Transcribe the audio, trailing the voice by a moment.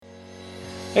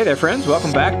Hey there, friends.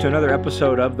 Welcome back to another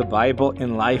episode of the Bible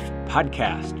in Life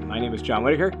podcast. My name is John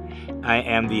Whitaker. I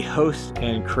am the host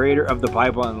and creator of the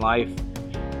Bible in Life,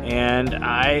 and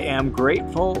I am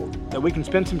grateful that we can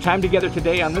spend some time together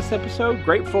today on this episode.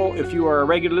 Grateful if you are a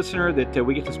regular listener that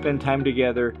we get to spend time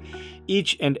together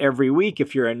each and every week.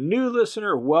 If you're a new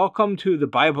listener, welcome to the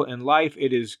Bible in Life.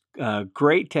 It is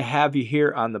great to have you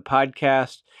here on the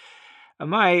podcast.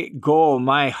 My goal,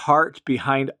 my heart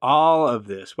behind all of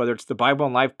this, whether it's the Bible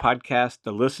in Life podcast,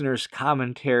 the listener's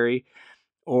commentary,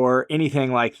 or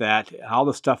anything like that, all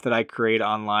the stuff that I create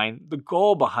online, the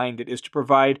goal behind it is to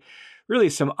provide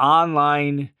really some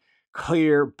online,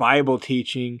 clear Bible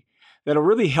teaching that'll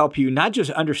really help you not just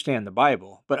understand the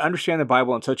Bible, but understand the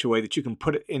Bible in such a way that you can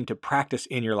put it into practice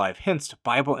in your life. Hence,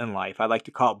 Bible in Life. I like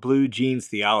to call it blue jeans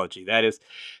theology. That is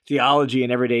theology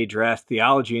in everyday dress,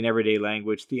 theology in everyday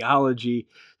language, theology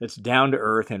that's down to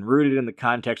earth and rooted in the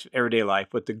context of everyday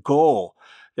life, with the goal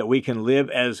that we can live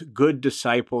as good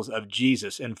disciples of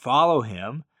Jesus and follow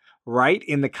him right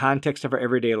in the context of our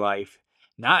everyday life,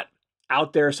 not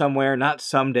out there somewhere, not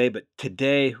someday, but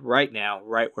today, right now,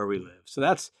 right where we live. So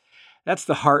that's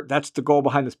the heart, that's the goal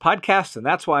behind this podcast, and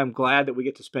that's why I'm glad that we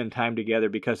get to spend time together,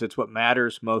 because it's what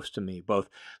matters most to me, both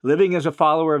living as a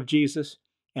follower of Jesus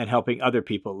and helping other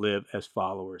people live as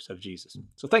followers of Jesus.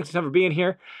 So thanks for being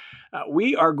here.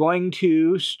 We are going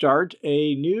to start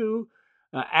a new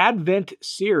Advent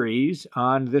series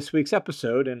on this week's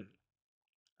episode,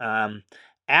 and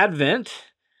Advent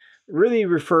really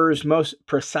refers most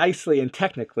precisely and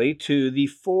technically to the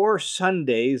 4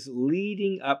 Sundays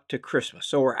leading up to Christmas.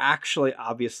 So we're actually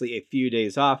obviously a few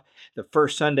days off. The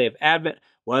first Sunday of Advent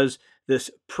was this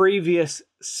previous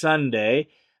Sunday,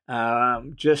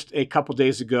 just a couple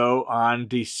days ago on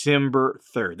December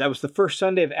 3rd. That was the first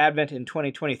Sunday of Advent in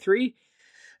 2023.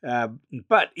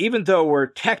 But even though we're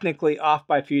technically off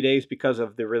by a few days because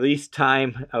of the release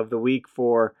time of the week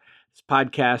for this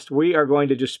podcast, we are going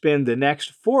to just spend the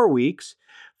next 4 weeks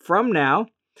from now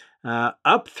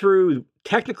up through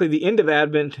technically the end of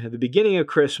Advent, the beginning of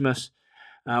Christmas.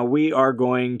 We are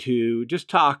going to just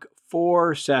talk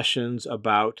 4 sessions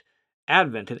about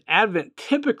Advent. And Advent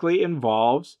typically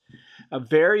involves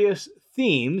various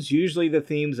themes, usually the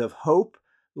themes of hope,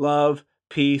 love,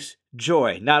 peace,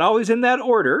 joy. Not always in that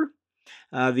order.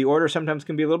 The order sometimes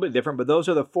can be a little bit different, but those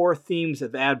are the 4 themes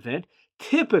of Advent.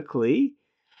 Typically,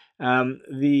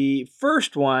 the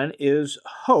first one is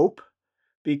hope,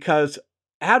 because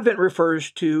Advent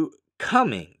refers to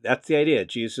coming. That's the idea.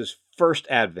 Jesus' first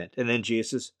Advent, and then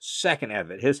Jesus' second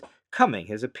Advent, his coming,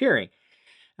 his appearing.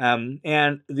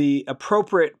 And the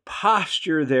appropriate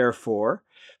posture, therefore,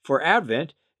 for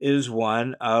Advent is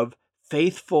one of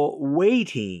faithful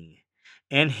waiting,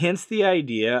 and hence the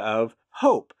idea of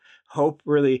hope. Hope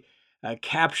really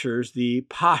captures the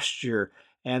posture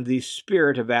and the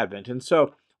spirit of Advent. And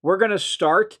so we're going to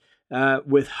start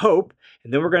with hope,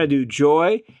 and then we're going to do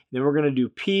joy, and then we're going to do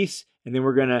peace, and then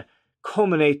we're going to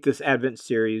culminate this Advent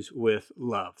series with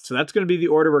love. So that's going to be the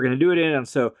order we're going to do it in. And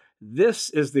so this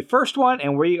is the first one,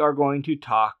 and we are going to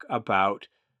talk about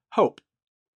hope.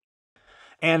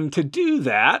 And to do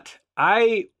that,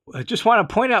 I just want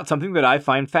to point out something that I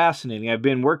find fascinating. I've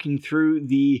been working through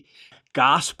the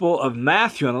Gospel of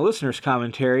Matthew on the listener's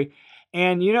commentary,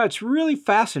 and it's really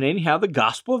fascinating how the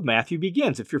Gospel of Matthew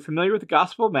begins. If you're familiar with the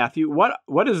Gospel of Matthew,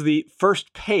 what is the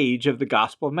first page of the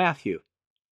Gospel of Matthew?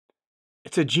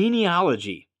 It's a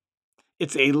genealogy.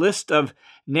 It's a list of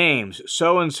names.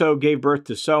 So-and-so gave birth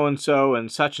to so-and-so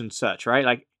and such, right?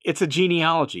 Like, it's a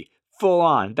genealogy, full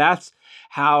on. That's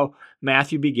how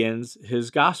Matthew begins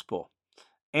his Gospel.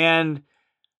 And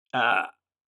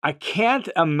I can't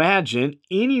imagine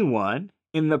anyone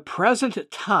in the present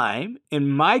time, in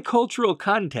my cultural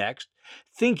context,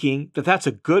 thinking that that's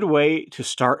a good way to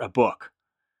start a book.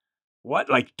 What?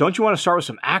 Like, don't you want to start with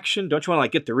some action? Don't you want to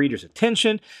get the reader's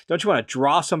attention? Don't you want to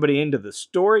draw somebody into the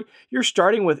story? You're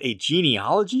starting with a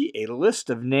genealogy, a list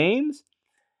of names,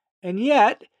 and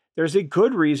yet there's a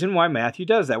good reason why Matthew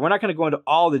does that. We're not going to go into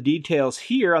all the details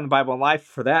here on the Bible in Life.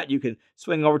 For that, you can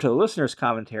swing over to the listener's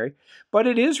commentary. But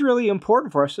it is really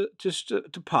important for us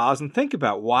to pause and think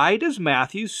about, why does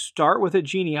Matthew start with a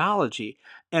genealogy?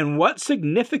 And what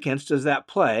significance does that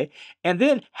play? And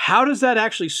then how does that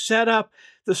actually set up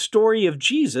the story of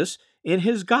Jesus in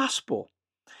his gospel?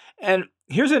 And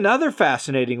here's another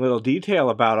fascinating little detail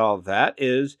about all of that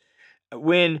is,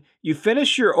 when you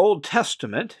finish your Old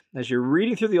Testament, as you're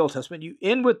reading through the Old Testament, you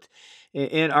end with,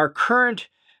 in our current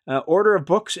order of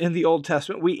books in the Old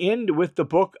Testament, we end with the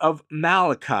book of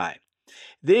Malachi.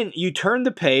 Then you turn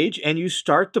the page and you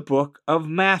start the book of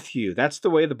Matthew. That's the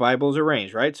way the Bible is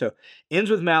arranged, right? So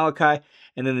ends with Malachi,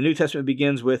 and then the New Testament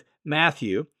begins with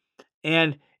Matthew.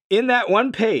 And in that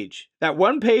one page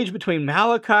between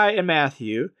Malachi and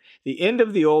Matthew, the end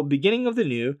of the old, beginning of the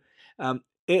new,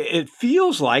 it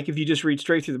feels like, if you just read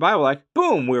straight through the Bible, like,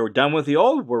 boom, we're done with the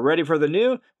old, we're ready for the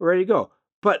new, we're ready to go.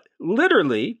 But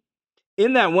literally,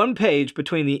 in that one page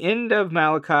between the end of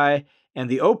Malachi and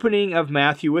the opening of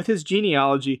Matthew with his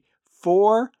genealogy,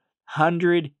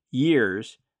 400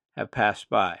 years have passed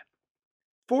by.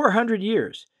 400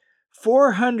 years.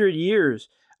 400 years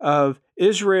of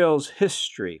Israel's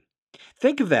history.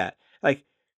 Think of that. Like,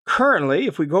 currently,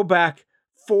 if we go back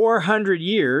 400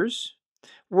 years,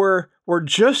 we're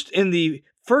just in the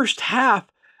first half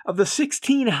of the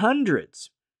 1600s.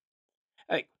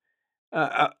 Like,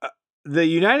 the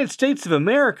United States of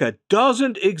America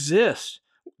doesn't exist.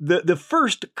 The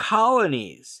first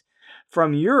colonies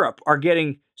from Europe are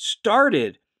getting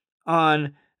started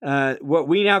on what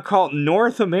we now call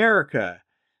North America.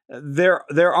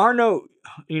 There are no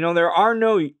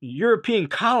European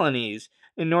colonies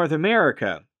in North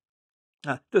America.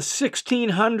 The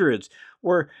 1600s,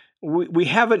 we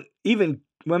haven't even,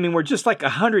 we're just like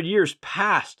 100 years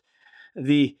past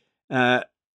the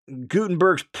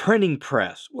Gutenberg's printing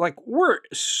press. Like, we're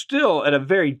still at a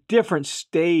very different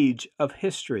stage of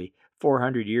history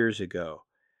 400 years ago.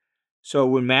 So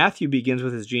when Matthew begins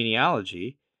with his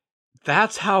genealogy,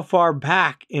 that's how far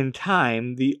back in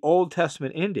time the Old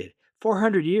Testament ended.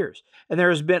 400 years. And there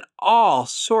has been all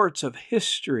sorts of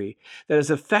history that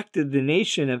has affected the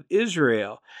nation of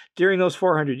Israel during those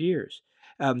 400 years.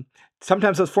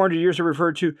 Sometimes those 400 years are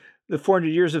referred to the 400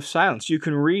 years of silence. You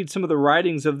can read some of the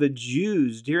writings of the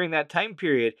Jews during that time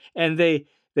period, and they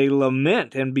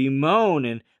lament and bemoan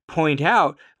and point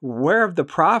out, where have the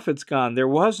prophets gone? There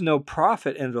was no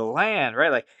prophet in the land,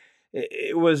 right? Like,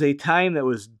 it was a time that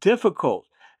was difficult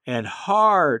and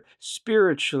hard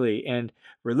spiritually and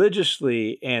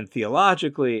religiously and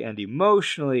theologically and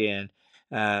emotionally and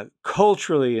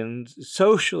culturally and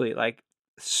socially. Like,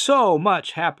 so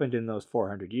much happened in those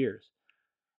 400 years.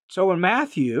 So when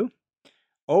Matthew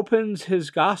opens his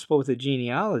gospel with a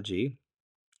genealogy,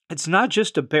 it's not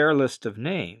just a bare list of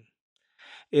names.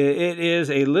 It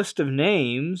is a list of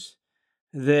names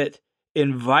that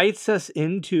invites us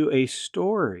into a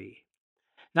story.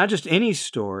 Not just any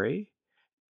story,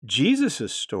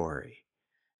 Jesus' story.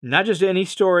 Not just any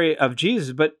story of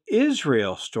Jesus, but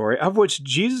Israel's story, of which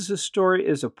Jesus' story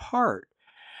is a part.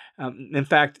 In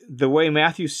fact, the way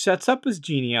Matthew sets up his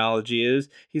genealogy is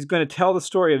he's going to tell the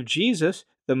story of Jesus,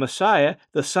 the Messiah,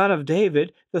 the son of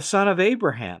David, the son of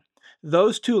Abraham.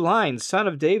 Those two lines, son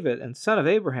of David and son of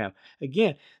Abraham,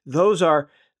 again, those are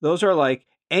like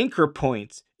anchor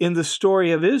points in the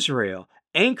story of Israel.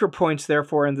 Anchor points,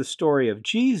 therefore, in the story of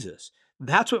Jesus.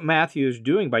 That's what Matthew is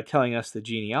doing by telling us the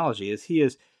genealogy. He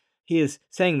is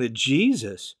saying that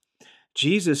Jesus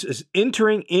is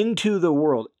entering into the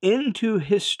world, into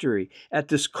history, at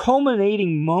this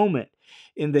culminating moment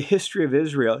in the history of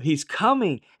Israel. He's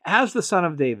coming as the son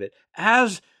of David,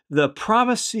 as the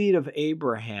promised seed of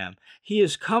Abraham. He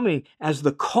is coming as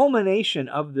the culmination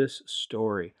of this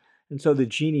story. And so the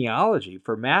genealogy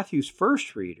for Matthew's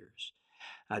first readers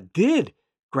did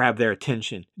grab their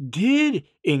attention, did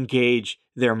engage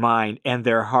their mind and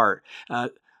their heart.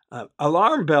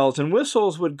 Alarm bells and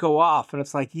whistles would go off, and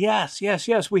it's like, yes,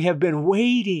 we have been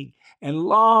waiting and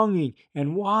longing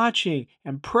and watching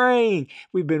and praying.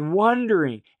 We've been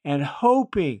wondering and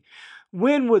hoping.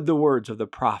 When would the words of the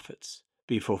prophets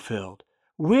be fulfilled?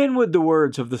 When would the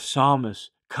words of the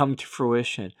psalmist come to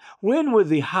fruition? When would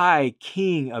the high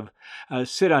king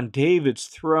sit on David's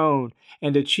throne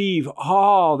and achieve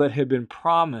all that had been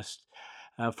promised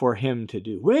for him to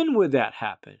do? When would that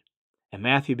happen? And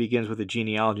Matthew begins with a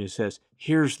genealogy and says,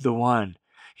 here's the one.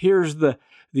 Here's the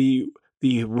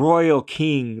royal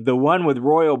king, the one with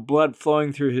royal blood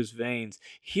flowing through his veins.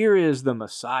 Here is the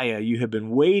Messiah you have been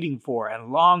waiting for and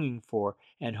longing for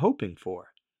and hoping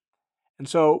for. And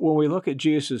so when we look at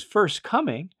Jesus' first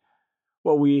coming,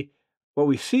 what we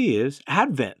see is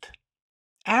Advent.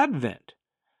 Advent.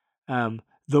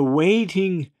 The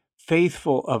waiting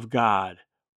faithful of God,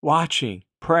 watching,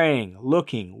 praying,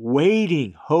 looking,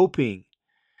 waiting, hoping.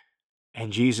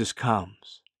 And Jesus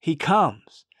comes. He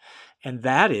comes. And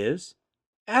that is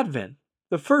Advent,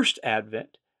 the first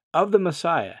Advent of the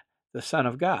Messiah, the Son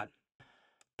of God.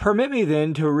 Permit me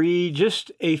then to read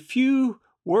just a few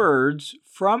words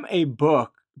from a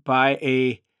book by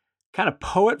a kind of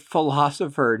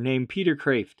poet-philosopher named Peter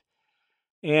Kreeft.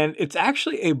 And it's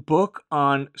actually a book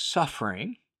on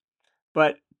suffering,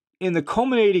 but in the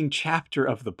culminating chapter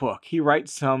of the book, he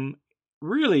writes some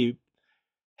really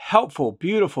helpful,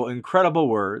 beautiful, incredible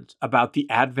words about the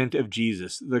advent of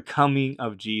Jesus, the coming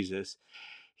of Jesus.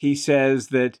 He says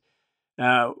that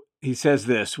he says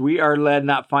this: "We are led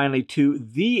not finally to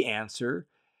the answer,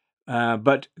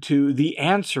 but to the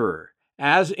answerer.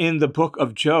 As in the book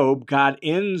of Job, God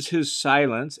ends his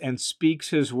silence and speaks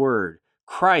his word.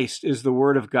 Christ is the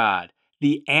word of God,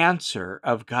 the answer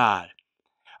of God.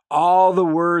 All the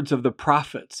words of the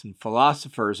prophets and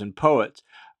philosophers and poets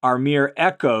are mere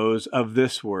echoes of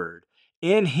this word.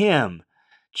 In him,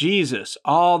 Jesus,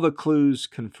 all the clues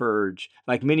converge,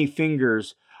 like many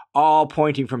fingers, all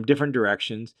pointing from different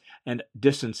directions and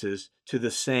distances to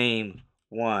the same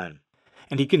one."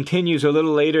 And he continues a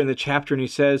little later in the chapter and he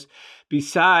says,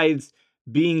 besides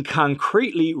being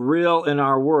concretely real in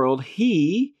our world,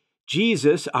 he,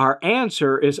 Jesus, our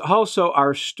answer, is also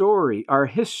our story, our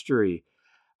history.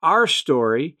 Our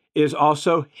story is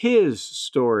also his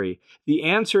story. The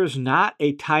answer is not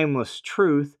a timeless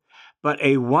truth, but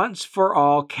a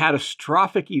once-for-all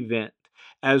catastrophic event,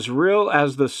 as real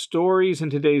as the stories in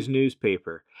today's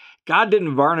newspaper. God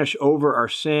didn't varnish over our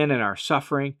sin and our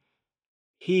suffering.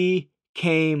 He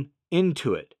came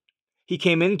into it. He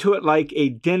came into it like a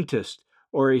dentist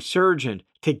or a surgeon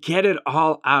to get it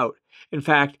all out. In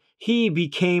fact, he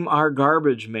became our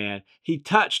garbage man. He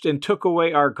touched and took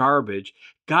away our garbage.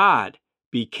 God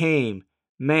became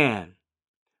man.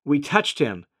 We touched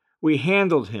him. We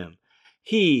handled him.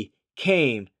 He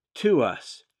came to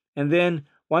us. And then,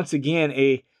 once again,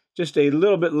 just a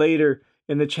little bit later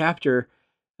in the chapter,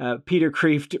 Peter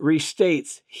Kreeft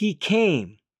restates, he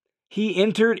came. He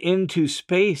entered into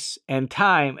space and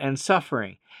time and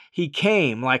suffering. He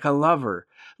came like a lover.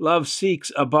 Love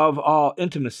seeks above all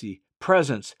intimacy,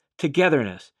 presence,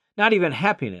 togetherness, not even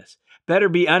happiness. Better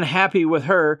be unhappy with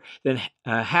her than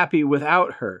happy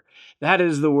without her. That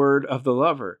is the word of the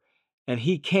lover. And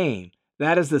he came.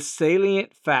 That is the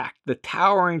salient fact, the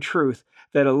towering truth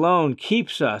that alone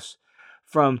keeps us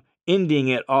from ending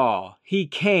it all. He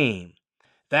came.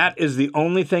 That is the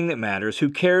only thing that matters. Who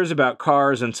cares about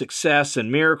cars and success and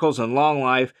miracles and long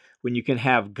life when you can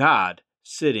have God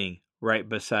sitting right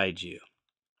beside you?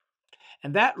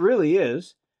 And that really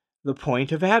is the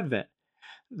point of Advent.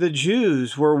 The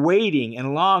Jews were waiting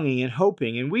and longing and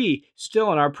hoping, and we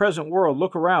still in our present world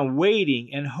look around waiting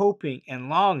and hoping and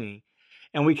longing,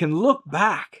 and we can look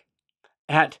back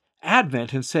at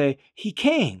Advent and say, he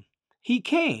came, he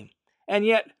came. And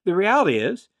yet the reality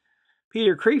is,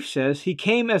 Peter Kreeft says, he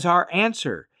came as our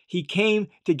answer. He came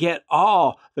to get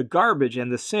all the garbage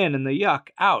and the sin and the yuck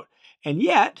out. And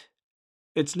yet,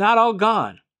 it's not all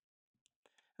gone.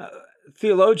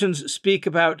 Theologians speak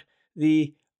about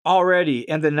the already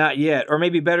and the not yet, or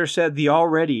maybe better said, the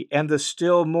already and the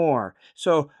still more.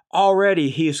 So already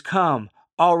he's come.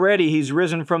 Already he's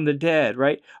risen from the dead,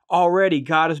 right? Already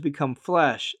God has become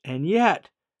flesh. And yet,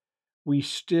 we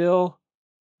still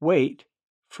wait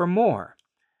for more.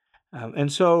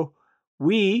 And so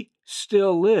we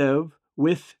still live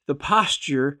with the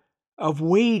posture of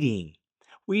waiting.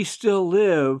 We still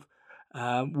live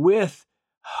with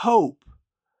hope,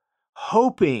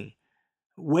 hoping,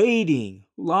 waiting,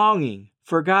 longing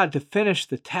for God to finish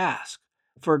the task,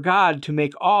 for God to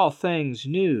make all things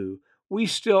new. We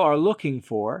still are looking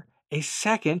for a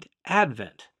second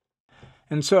advent.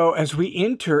 And so as we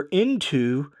enter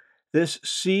into this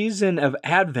season of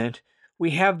Advent,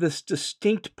 we have this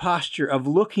distinct posture of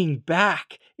looking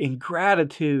back in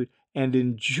gratitude and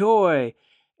in joy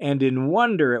and in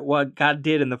wonder at what God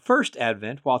did in the first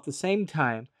Advent, while at the same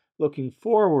time looking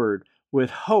forward with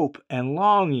hope and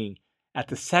longing at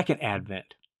the second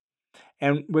Advent.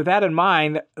 And with that in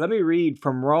mind, let me read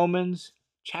from Romans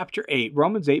chapter 8.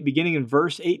 Romans 8, beginning in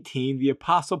verse 18, the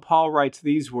Apostle Paul writes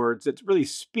these words that really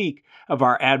speak of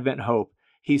our Advent hope.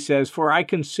 He says, "For I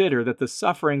consider that the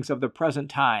sufferings of the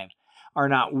present time are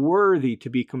not worthy to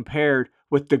be compared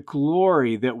with the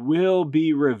glory that will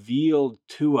be revealed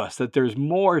to us," that there's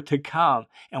more to come,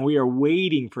 and we are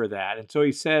waiting for that. And so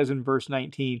he says in verse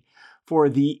 19, "For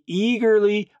the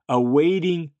eagerly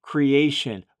awaiting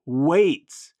creation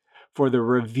waits for the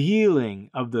revealing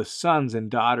of the sons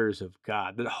and daughters of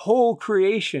God." The whole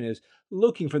creation is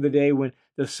looking for the day when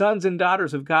the sons and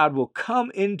daughters of God will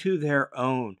come into their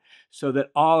own, so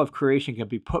that all of creation can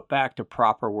be put back to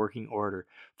proper working order.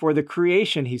 For the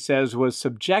creation, he says, was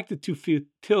subjected to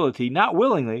futility, not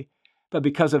willingly, but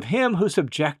because of him who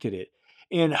subjected it,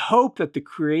 in hope that the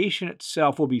creation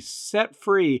itself will be set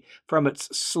free from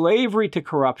its slavery to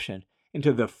corruption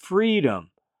into the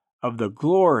freedom of the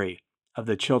glory of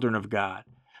the children of God.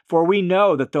 For we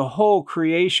know that the whole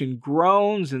creation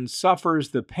groans and suffers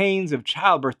the pains of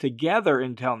childbirth together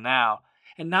until now.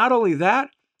 And not only that,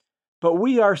 but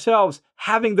we ourselves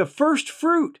having the first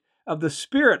fruit of the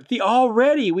Spirit, we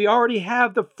already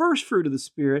have the first fruit of the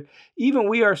Spirit, even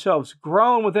we ourselves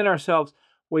grown within ourselves,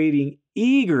 waiting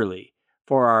eagerly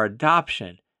for our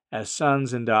adoption as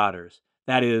sons and daughters.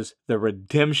 That is the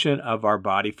redemption of our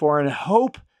body. For in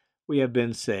hope we have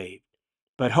been saved.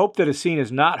 But hope that is seen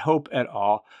is not hope at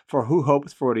all, for who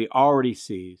hopes for what he already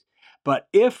sees? But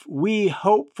if we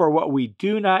hope for what we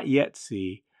do not yet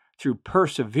see, through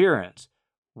perseverance,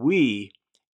 we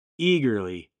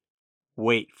eagerly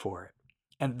wait for it.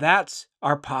 And that's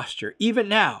our posture, even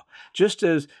now, just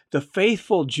as the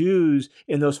faithful Jews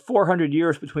in those 400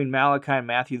 years between Malachi and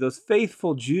Matthew, those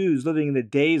faithful Jews living in the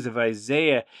days of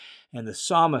Isaiah and the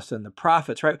psalmists and the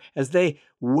prophets, right? As they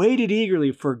waited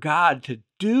eagerly for God to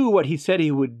do what he said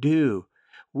he would do,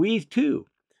 we too,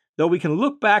 though we can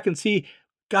look back and see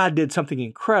God did something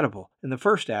incredible in the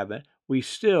first advent, we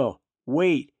still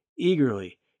wait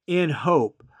eagerly in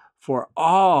hope for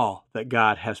all that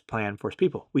God has planned for his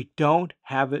people. We don't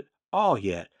have it all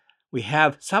yet. We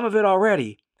have some of it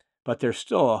already, but there's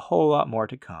still a whole lot more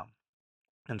to come.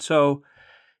 And so,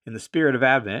 in the spirit of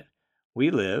Advent, we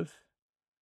live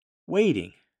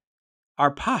waiting.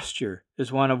 Our posture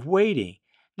is one of waiting,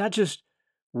 not just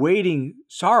waiting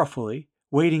sorrowfully,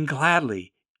 waiting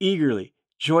gladly, eagerly,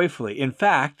 joyfully. In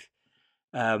fact,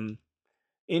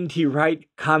 N.T. Wright,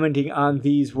 commenting on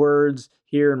these words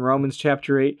here in Romans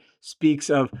chapter 8, speaks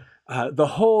of the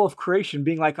whole of creation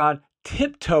being like on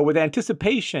tiptoe with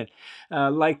anticipation,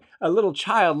 like a little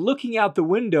child looking out the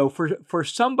window for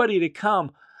somebody to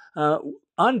come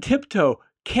on tiptoe.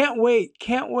 Can't wait,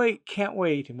 can't wait, can't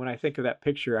wait. And when I think of that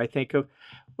picture, I think of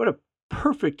what a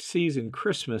perfect season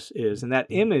Christmas is, and that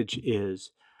image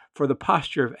is for the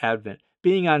posture of Advent,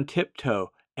 being on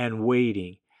tiptoe and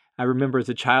waiting. I remember as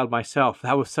a child myself,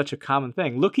 that was such a common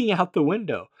thing, looking out the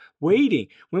window, waiting.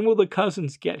 When will the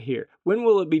cousins get here? When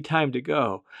will it be time to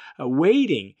go?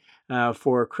 Waiting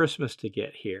for Christmas to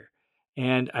get here.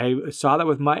 And I saw that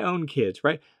with my own kids,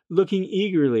 right? Looking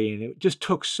eagerly, and it just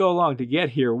took so long to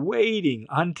get here, waiting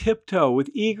on tiptoe with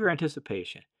eager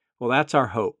anticipation. Well, that's our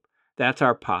hope. That's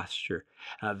our posture.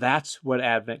 That's what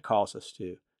Advent calls us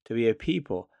to be a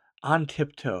people on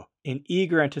tiptoe in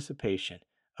eager anticipation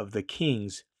of the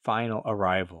King's final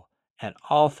arrival and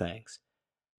all things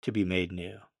to be made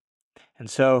new. And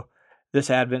so, this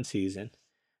Advent season,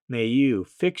 may you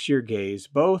fix your gaze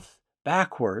both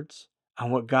backwards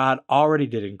on what God already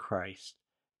did in Christ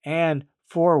and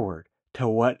forward to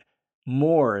what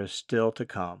more is still to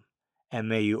come. And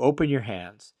may you open your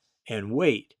hands and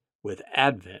wait with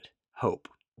Advent hope.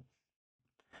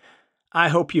 I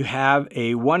hope you have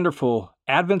a wonderful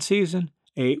Advent season,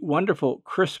 a wonderful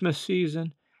Christmas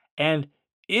season, and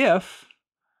if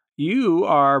you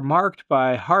are marked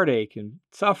by heartache and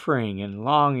suffering and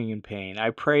longing and pain,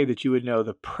 I pray that you would know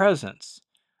the presence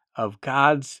of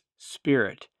God's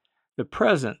Spirit, the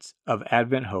presence of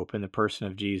Advent hope in the person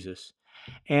of Jesus.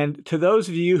 And to those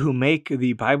of you who make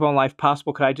the Bible in Life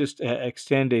possible, could I just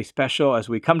extend a special, as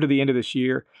we come to the end of this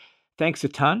year, thanks a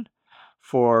ton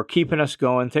for keeping us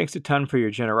going. Thanks a ton for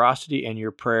your generosity and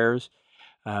your prayers.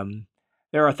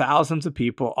 There are thousands of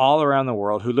people all around the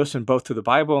world who listen both to the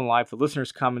Bible in Life, the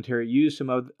listener's commentary, use some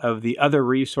of the other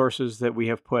resources that we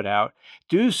have put out.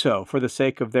 Do so for the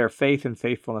sake of their faith and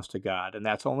faithfulness to God. And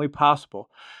that's only possible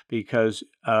because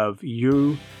of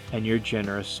you and your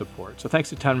generous support. So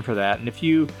thanks a ton for that. And if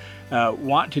you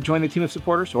want to join the team of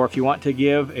supporters, or if you want to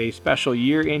give a special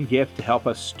year-end gift to help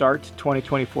us start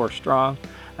 2024 strong,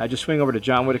 just swing over to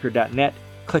johnwhittaker.net,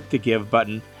 click the Give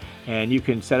button, and you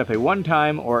can set up a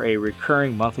one-time or a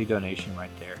recurring monthly donation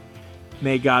right there.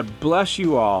 May God bless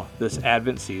you all this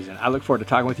Advent season. I look forward to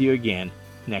talking with you again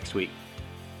next week.